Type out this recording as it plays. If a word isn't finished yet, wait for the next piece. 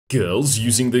Girls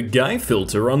using the guy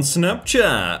filter on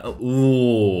Snapchat.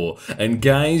 Ooh. And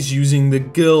guys using the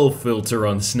girl filter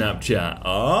on Snapchat.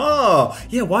 Oh,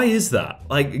 yeah, why is that?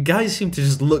 Like, guys seem to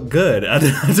just look good. I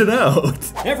don't know.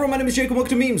 Hey everyone, my name is Jake and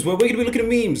welcome to Memes, where we're going to be looking at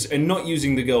memes and not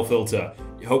using the girl filter.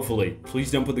 Hopefully.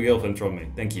 Please don't put the girl filter on me.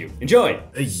 Thank you. Enjoy!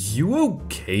 Are you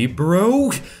okay,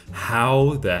 bro?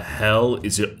 How the hell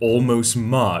is it almost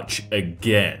March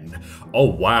again? Oh,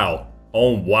 wow.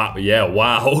 Oh, wow. Yeah,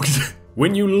 wow.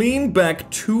 When you lean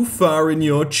back too far in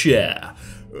your chair.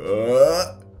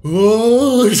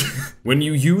 When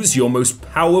you use your most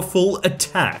powerful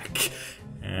attack.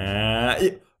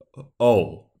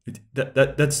 Oh.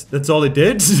 That's all it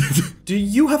did? Do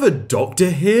you have a doctor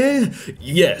here?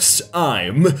 Yes,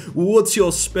 I'm. What's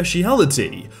your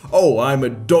speciality? Oh, I'm a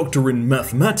doctor in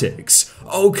mathematics.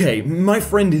 Okay, my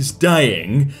friend is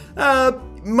dying.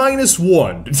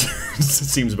 -1.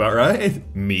 Seems about right.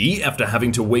 Me, after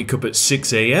having to wake up at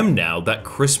 6 AM now that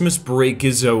Christmas break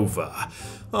is over.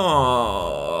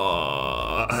 Aww.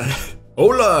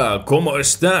 Hola, ¿cómo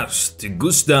estás? ¿Te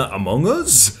gusta Among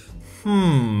Us?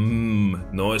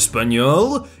 No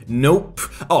español? Nope.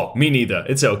 Oh, me neither.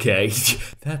 It's okay.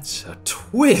 That's a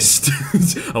twist.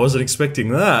 I wasn't expecting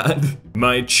that.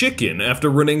 My chicken after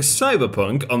running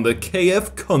Cyberpunk on the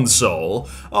KF console.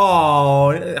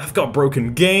 Oh, I've got a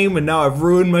broken game and now I've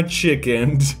ruined my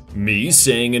chicken. Me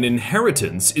saying an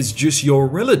inheritance is just your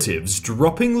relatives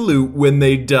dropping loot when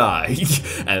they die.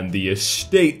 And the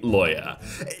estate lawyer.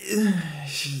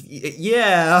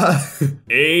 Yeah.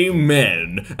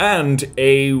 Amen. And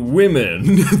a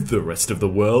women. The rest of the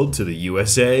world to the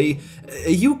USA. Are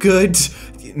you good?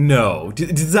 No.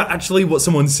 Is that actually what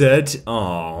someone said?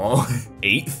 Aww.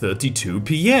 8:32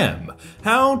 PM.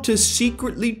 How to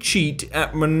secretly cheat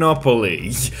at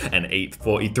Monopoly. And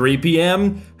 8:43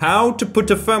 PM. How to put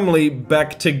a family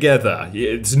back together.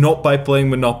 It's not by playing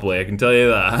Monopoly, I can tell you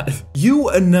that. You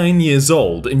are 9 years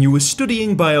old and you were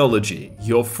studying biology.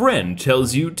 Your friend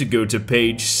tells you to go to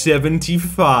page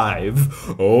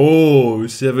 75. Oh,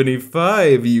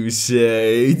 75, you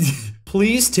say?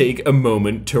 Please take a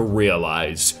moment to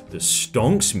realize the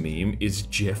stonks meme is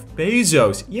Jeff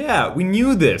Bezos. Yeah, we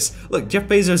knew this. Look, Jeff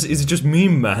Bezos is just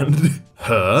meme man.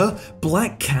 Her?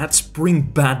 Black cats bring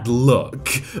bad luck.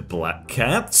 Black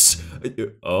cats?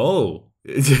 Oh.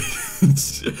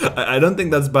 I don't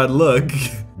think that's bad luck.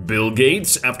 Bill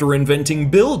Gates after inventing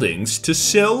buildings to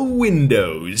sell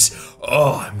windows.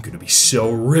 Oh, I'm gonna be so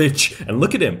rich. And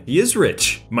look at him, he is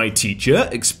rich. My teacher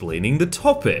explaining the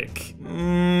topic.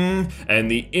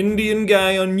 And the Indian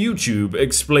guy on YouTube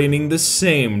explaining the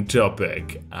same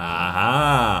topic.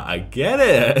 Aha, I get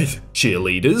it.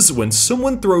 Cheerleaders when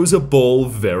someone throws a ball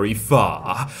very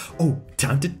far. Oh,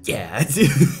 time to get.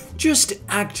 Just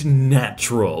act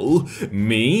natural.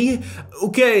 Me?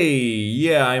 Okay,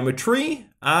 yeah, I'm a tree.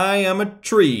 I am a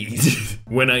tree.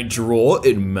 When I draw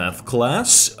in math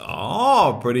class,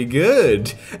 oh, pretty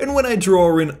good. And when I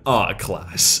draw in art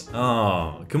class,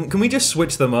 oh, can we just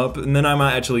switch them up and then I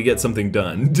might actually get something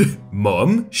done.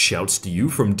 Mom shouts to you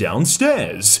from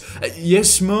downstairs.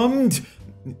 Yes, Mom.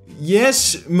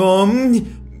 Yes,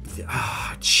 Mom.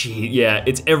 Ah, gee, yeah,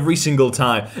 it's every single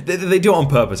time. They do it on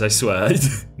purpose, I swear.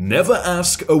 Never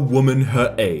ask a woman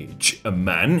her age, a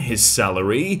man his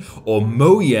salary, or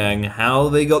Mo Yang how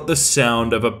they got the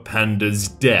sound of a panda's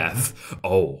death.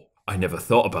 Oh, I never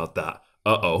thought about that.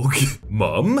 Uh-oh.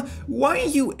 Mum, why are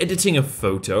you editing a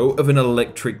photo of an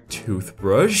electric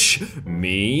toothbrush?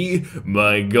 Me?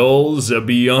 My goals are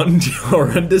beyond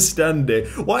your understanding.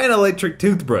 Why an electric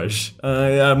toothbrush?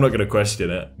 I'm not gonna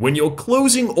question it. When you're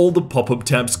closing all the pop-up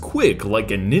tabs quick like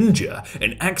a ninja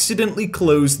and accidentally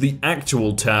close the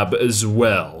actual tab as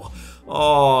well.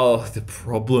 Oh, the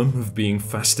problem of being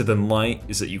faster than light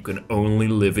is that you can only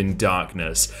live in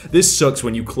darkness. This sucks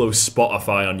when you close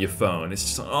Spotify on your phone. It's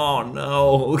just, oh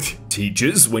no.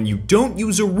 Teachers, when you don't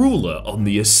use a ruler on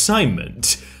the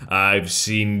assignment. I've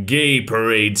seen gay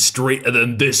parades straighter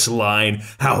than this line.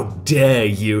 How dare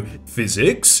you?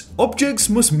 Physics? Objects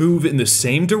must move in the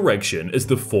same direction as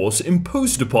the force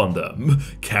imposed upon them.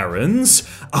 Karens?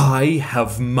 I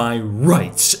have my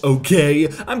rights, okay?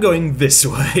 I'm going this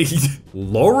way.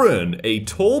 Lauren, a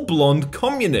tall blonde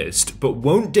communist, but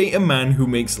won't date a man who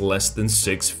makes less than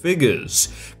 6 figures.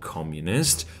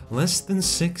 Communist? Less than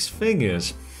 6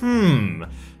 figures?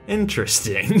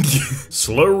 Interesting.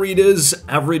 Slow readers,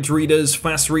 average readers,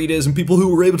 fast readers, and people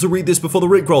who were able to read this before the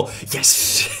Rickroll.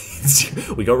 Yes!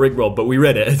 We got Rickrolled, but we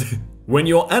read it. When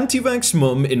your anti-vax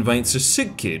mum invites a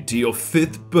sick kid to your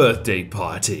 5th birthday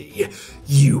party.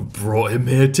 You brought him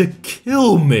here to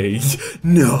kill me.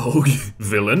 No.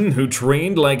 Villain who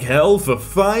trained like hell for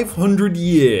 500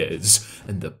 years.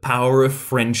 and the power of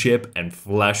friendship and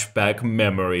flashback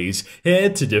memories, here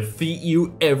to defeat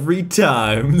you every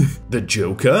time. The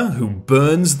Joker who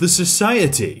burns the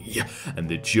society, and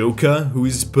the Joker who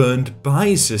is burned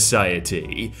by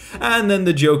society, and then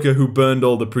the Joker who burned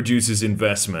all the producer's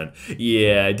investment.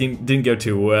 Yeah, it didn't go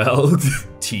too well.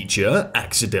 Teacher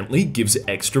accidentally gives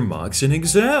extra marks in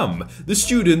exam. The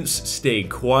students stay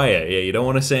quiet. Yeah, you don't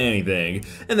want to say anything.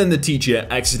 And then the teacher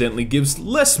accidentally gives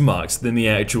less marks than the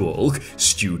actual.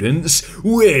 Students,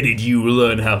 where did you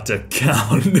learn how to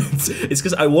count? It's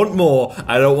because I want more,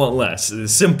 I don't want less.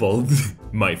 It's simple.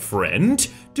 My friend,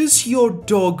 does your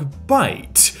dog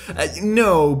bite?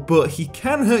 No, but he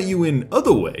can hurt you in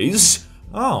other ways.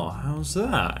 Oh, how's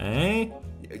that, eh?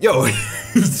 Yo,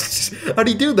 how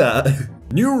do you do that?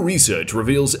 New research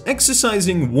reveals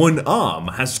exercising one arm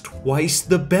has twice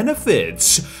the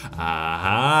benefits.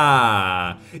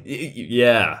 Aha.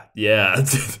 Yeah.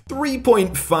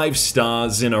 3.5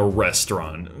 stars in a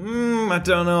restaurant. I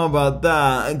don't know about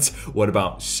that. What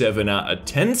about 7 out of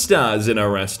 10 stars in a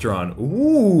restaurant?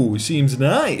 Ooh, seems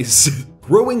nice.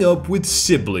 Growing up with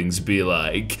siblings be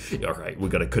like, alright, we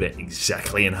gotta cut it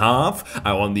exactly in half.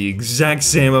 I want the exact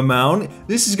same amount.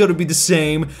 This is gotta be the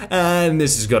same, and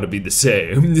this is gotta be the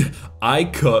same. I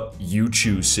cut, you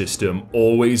choose system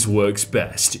always works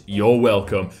best. You're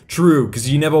welcome. True, because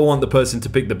you never want the person to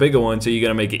pick the bigger one, so you're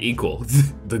gonna make it equal.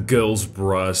 The girls'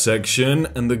 bra section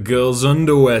and the girls'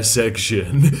 underwear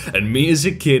section. And me as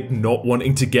a kid not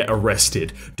wanting to get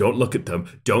arrested. Don't look at them.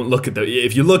 Don't look at them.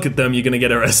 If you look at them, you're gonna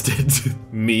get arrested.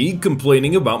 Me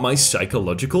complaining about my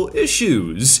psychological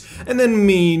issues, and then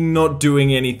me not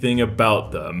doing anything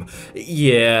about them.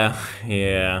 Yeah,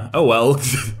 oh well.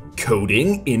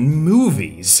 Coding in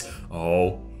movies.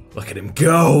 Oh, look at him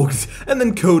go. And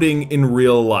then coding in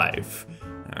real life.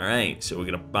 Alright, so we're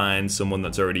gonna find someone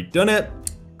that's already done it,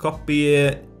 copy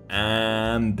it,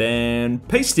 and then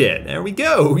paste it. There we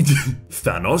go.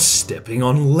 Thanos stepping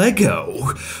on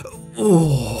Lego.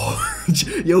 Oh,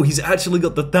 yo, he's actually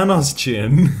got the Thanos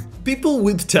chin. People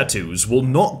with tattoos will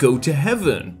not go to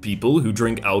heaven. People who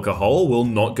drink alcohol will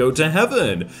not go to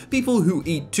heaven. People who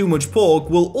eat too much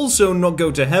pork will also not go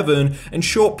to heaven, and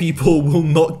short people will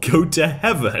not go to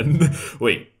heaven.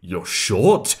 Wait, you're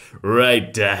short?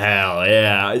 Right to hell,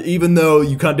 yeah. Even though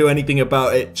you can't do anything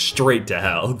about it, straight to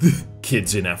hell.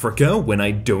 Kids in Africa when I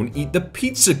don't eat the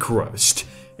pizza crust.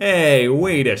 Hey,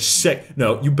 wait a sec.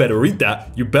 No, you better eat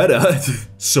that. You better.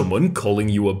 Someone calling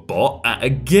you a bot at a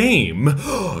game.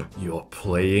 You're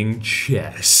playing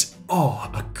chess. Oh,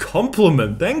 a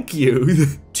compliment, thank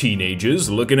you.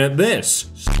 Teenagers looking at this.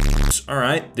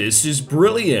 Alright, this is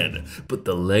brilliant. But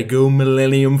the Lego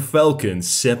Millennium Falcon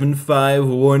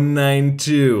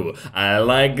 75192. I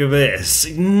like this.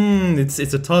 It's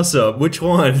a toss-up. Which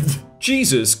one?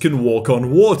 Jesus can walk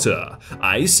on water.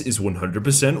 Ice is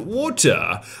 100%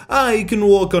 water. I can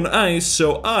walk on ice,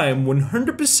 so I'm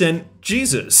 100%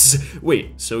 Jesus.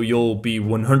 Wait, so you'll be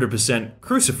 100%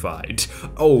 crucified?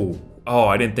 Oh,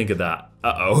 I didn't think of that.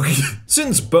 Uh-oh.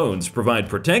 Since bones provide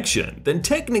protection, then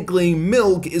technically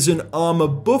milk is an armor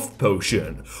buff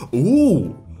potion.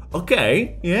 Ooh,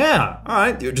 okay, yeah,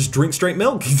 alright, just drink straight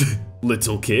milk.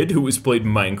 Little kid who has played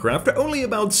Minecraft for only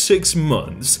about 6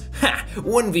 months. Ha!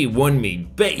 1v1 me,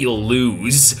 bet you'll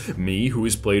lose. Me who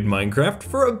has played Minecraft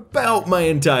for about my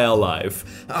entire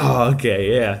life. Oh,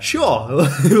 okay, yeah, sure,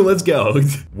 let's go.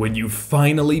 When you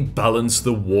finally balance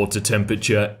the water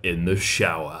temperature in the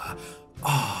shower.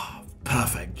 Oh,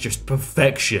 perfect, just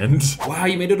perfection. Wow,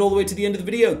 you made it all the way to the end of the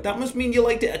video. That must mean you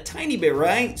liked it a tiny bit,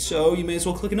 right? So you may as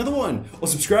well click another one, or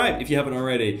subscribe if you haven't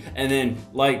already, and then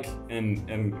like,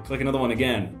 and click another one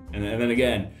again, and then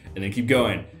again, and then keep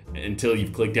going until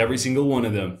you've clicked every single one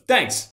of them. Thanks!